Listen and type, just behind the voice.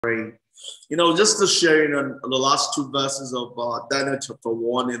praying. Just to sharing on the last two verses of Daniel chapter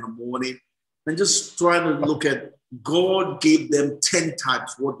 1 in the morning, and just trying to look at God gave them 10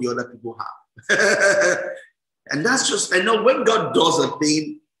 times what the other people have. And that's just, I know when God does a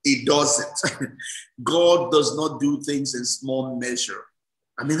thing, he does it. God does not do things in small measure.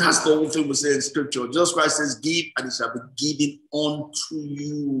 I mean, that's the whole thing we say in scripture. Jesus Christ says, give and it shall be given unto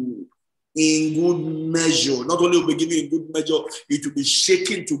you in good measure. Not only will be given in good measure, it will be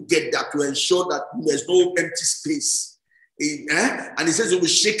shaken to get that, to ensure that there's no empty space. And he says it will be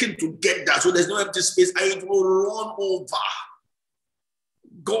shaken to get that, so there's no empty space, and it will run over.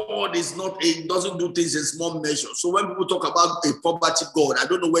 God is not, he doesn't do things in small measure. So when people talk about a poverty God, I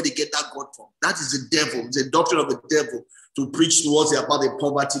don't know where they get that God from. That is the devil. It's a doctrine of the devil to preach to us about a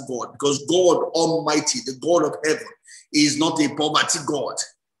poverty God, because God Almighty, the God of heaven, is not a poverty God.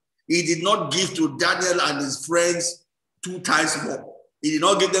 He did not give to Daniel and his friends 2 times more. He did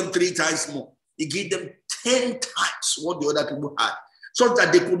not give them 3 times more. He gave them 10 times what the other people had, so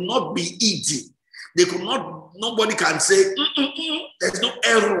that they could not be eating. They could not, nobody can say, there's no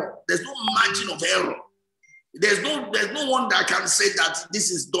error. There's no margin of error. There's no one that can say that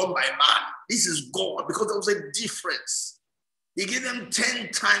this is done by man. This is God, because there was a difference. He gave them 10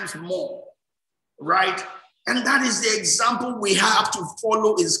 times more, right? And that is the example we have to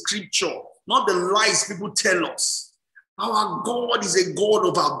follow in scripture, not the lies people tell us. Our God is a God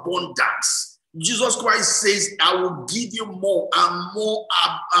of abundance. Jesus Christ says, I will give you more and more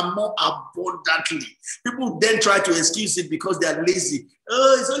and more abundantly. People then try to excuse it because they are lazy.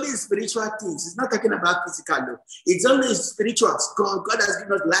 Oh, it's only spiritual things. It's not talking about physical. No. It's only spiritual. God has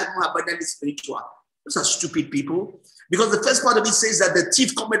given us life more abundantly spiritual. Those are stupid people. Because the first part of it says that the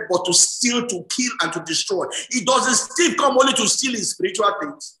thief cometh but to steal, to kill, and to destroy. It doesn't thief come only to steal in spiritual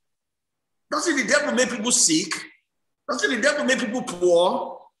things. Doesn't the devil make people sick? Doesn't the devil make people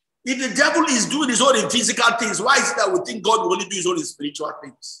poor? If the devil is doing his own in physical things, why is it that we think God will only do his own in spiritual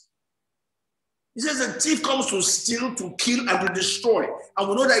things? He says the thief comes to steal, to kill, and to destroy. And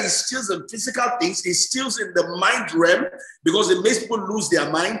we know that he steals in physical things. He steals in the mind realm because it makes people lose their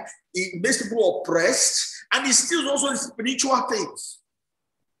mind. It makes people oppressed. And he steals also in spiritual things.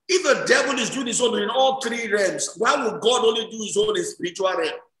 If the devil is doing his own in all 3 realms, why would God only do his own in spiritual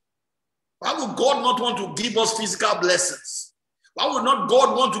realm? Why would God not want to give us physical blessings? Why would not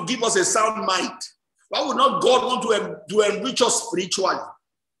God want to give us a sound mind? Why would not God want to enrich us spiritually?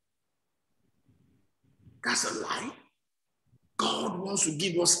 That's a lie. God wants to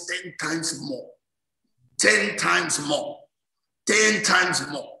give us 10 times more. 10 times more. 10 times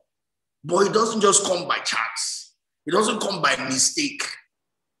more. But it doesn't just come by chance. It doesn't come by mistake.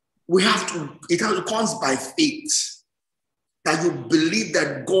 It comes by faith. That you believe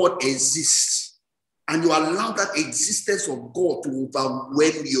that God exists. And you allow that existence of God to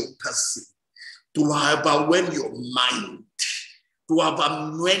overwhelm your person, to overwhelm your mind, to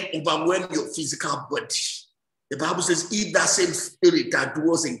overwhelm your physical body. The Bible says, if that same spirit that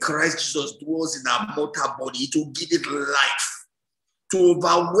dwells in Christ Jesus dwells in our mortal body, it will give it life, to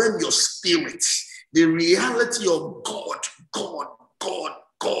overwhelm your spirit. The reality of God,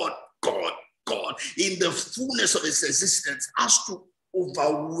 in the fullness of its existence has to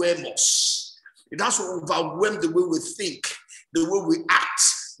overwhelm us. It has to overwhelm the way we think, the way we act,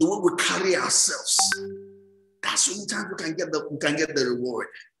 the way we carry ourselves. That's the only time we can get the reward.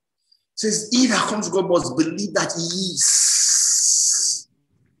 It says, he that comes to God must believe that he is,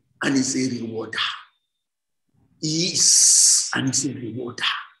 and he's a rewarder. He is, and he's a rewarder.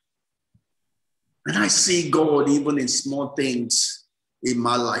 And I see God even in small things in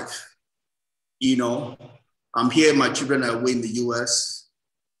my life. I'm here, my children are away in the US.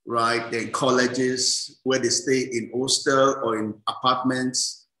 Right, they're in colleges where they stay in hostel or in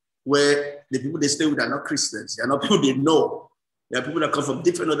apartments where the people they stay with are not Christians. They are not people they know. They are people that come from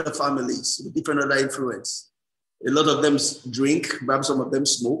different other families, with different other influence. A lot of them drink, perhaps some of them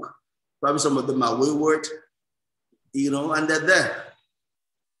smoke, perhaps some of them are wayward, and they're there.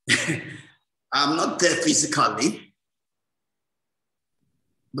 I'm not there physically,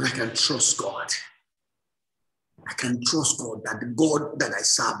 but I can trust God. I can trust God that the God that I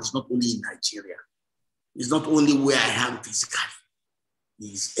serve is not only in Nigeria. It's not only where I am physically. He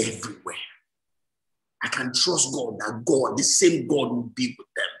is everywhere. I can trust God that God, the same God, will be with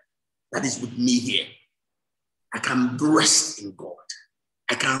them. That is with me here. I can rest in God.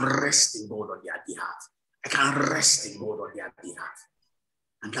 I can rest in God on their behalf. I can rest in God on their behalf.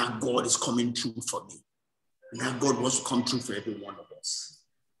 And that God is coming through for me. And that God wants to come through for every one of us.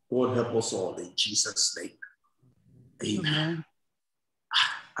 God help us all in Jesus' name. Amen.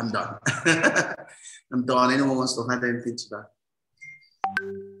 I'm done. I'm done. Anyone wants to add anything to that?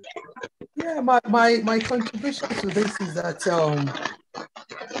 Yeah, my contribution to this is that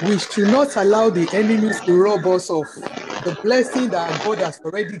we should not allow the enemies to rob us of the blessing that God has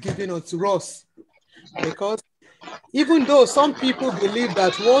already given unto us. Because even though some people believe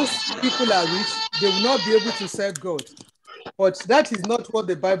that once people are rich, they will not be able to serve God. But that is not what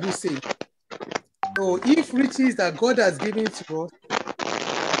the Bible says. So if riches that God has given to us,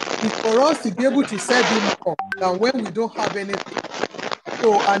 it's for us to be able to serve him more than when we don't have anything.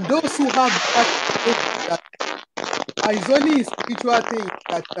 So, and those who have that, it's only in spiritual things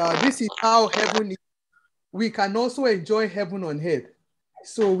that this is how heaven is. We can also enjoy heaven on earth.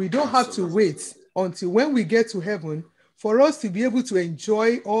 So we don't have to wait until when we get to heaven for us to be able to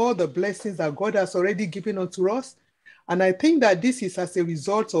enjoy all the blessings that God has already given unto us. And I think that this is as a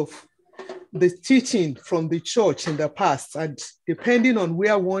result of the teaching from the church in the past, and depending on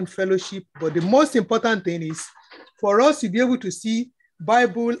where one fellowship. But the most important thing is for us to be able to see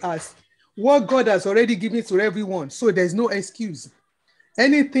Bible as what God has already given to everyone. So there's no excuse.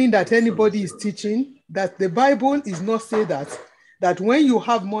 Anything that anybody is teaching, that the Bible is not say that when you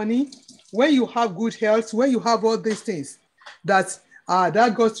have money, when you have good health, when you have all these things,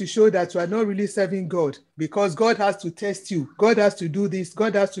 that goes to show that you are not really serving God, because God has to test you. God has to do this.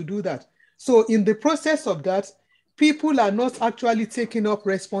 God has to do that. So in the process of that, people are not actually taking up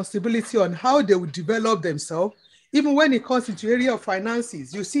responsibility on how they will develop themselves. Even when it comes into area of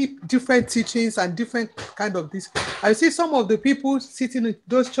finances, you see different teachings and different kind of this. I see some of the people sitting in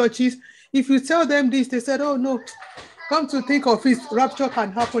those churches, if you tell them this, they said, oh no, come to think of it, rapture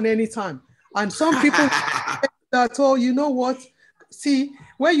can happen anytime. And some people that, oh, you know what? See,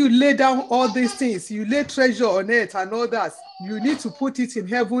 when you lay down all these things, you lay treasure on earth and all that, you need to put it in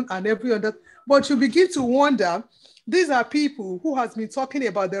heaven and every other. But you begin to wonder, these are people who has been talking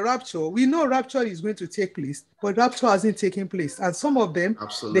about the rapture. We know rapture is going to take place, but rapture hasn't taken place. And some of them,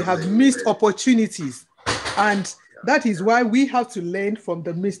 They have missed opportunities. And that is why we have to learn from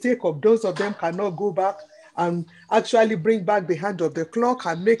the mistake of those of them cannot go back and actually bring back the hand of the clock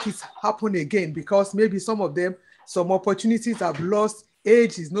and make it happen again, because maybe some of them, some opportunities have lost,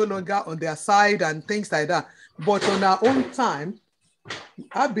 age is no longer on their side and things like that. But on our own time,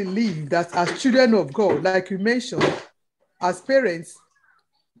 I believe that as children of God, like you mentioned, as parents,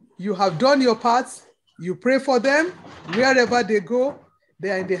 you have done your part, you pray for them, wherever they go, they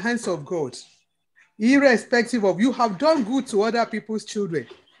are in the hands of God. Irrespective of, you have done good to other people's children.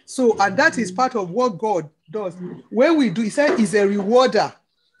 So, and that is part of what God does. When we do, he said he's a rewarder.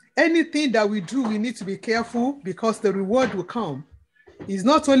 Anything that we do, we need to be careful, because the reward will come. It's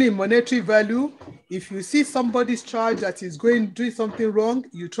not only monetary value. If you see somebody's child that is doing something wrong,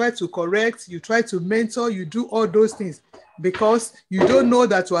 you try to correct, you try to mentor, you do all those things, because you don't know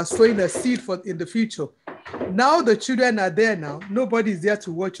that you are sowing a seed for in the future. Now the children are there now. Nobody is there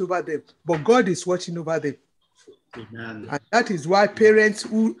to watch over them, but God is watching over them. Amen. And that is why parents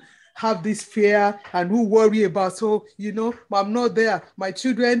who have this fear and who worry about, so, you know, I'm not there, my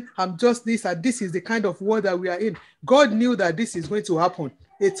children, I'm just this, and this is the kind of world that we are in. God knew that this is going to happen.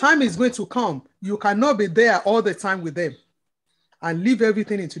 A time is going to come. You cannot be there all the time with them, and leave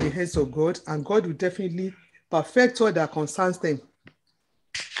everything into the hands of God, and God will definitely perfect all that concerns them.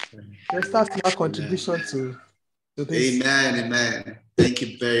 That's my contribution to this. Amen, amen. Thank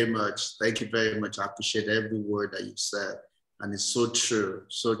you very much. Thank you very much. I appreciate every word that you said. And it's so true,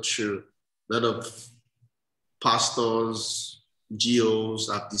 so true. A lot of pastors, GOs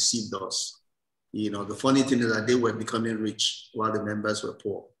have deceived us. You know, the funny thing is that they were becoming rich while the members were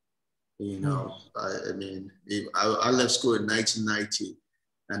poor. You know, I mean, I left school in 1990,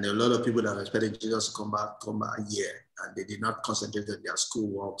 and there are a lot of people that expected Jesus to come back a year, and they did not concentrate on their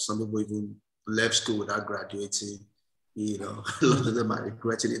schoolwork. Some people even left school without graduating. You know, a lot of them are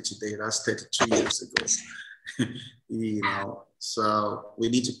regretting it today. That's 32 years ago. You know, so we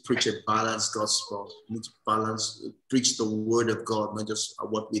need to preach a balanced gospel. We need to preach the word of God, not just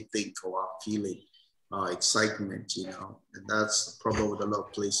what we think or our feeling, our excitement, you know. And that's the problem with a lot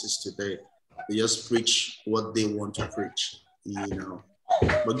of places today. They just preach what they want to preach, you know.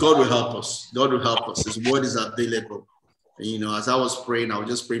 But God will help us. God will help us. His word is available. And, you know, as I was praying, I was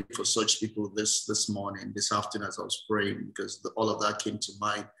just praying for such people this morning, this afternoon as I was praying, because all of that came to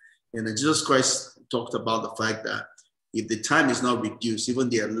mind. And then Jesus Christ talked about the fact that if the time is not reduced, even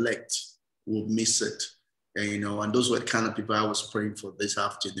the elect will miss it. And, you know, and those were the kind of people I was praying for this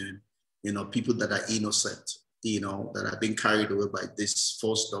afternoon. You know, people that are innocent, you know, that have been carried away by these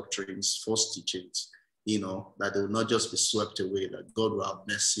false doctrines, false teachings, you know, that they will not just be swept away, that God will have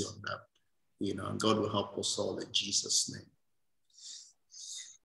mercy on them, you know, and God will help us all in Jesus' name.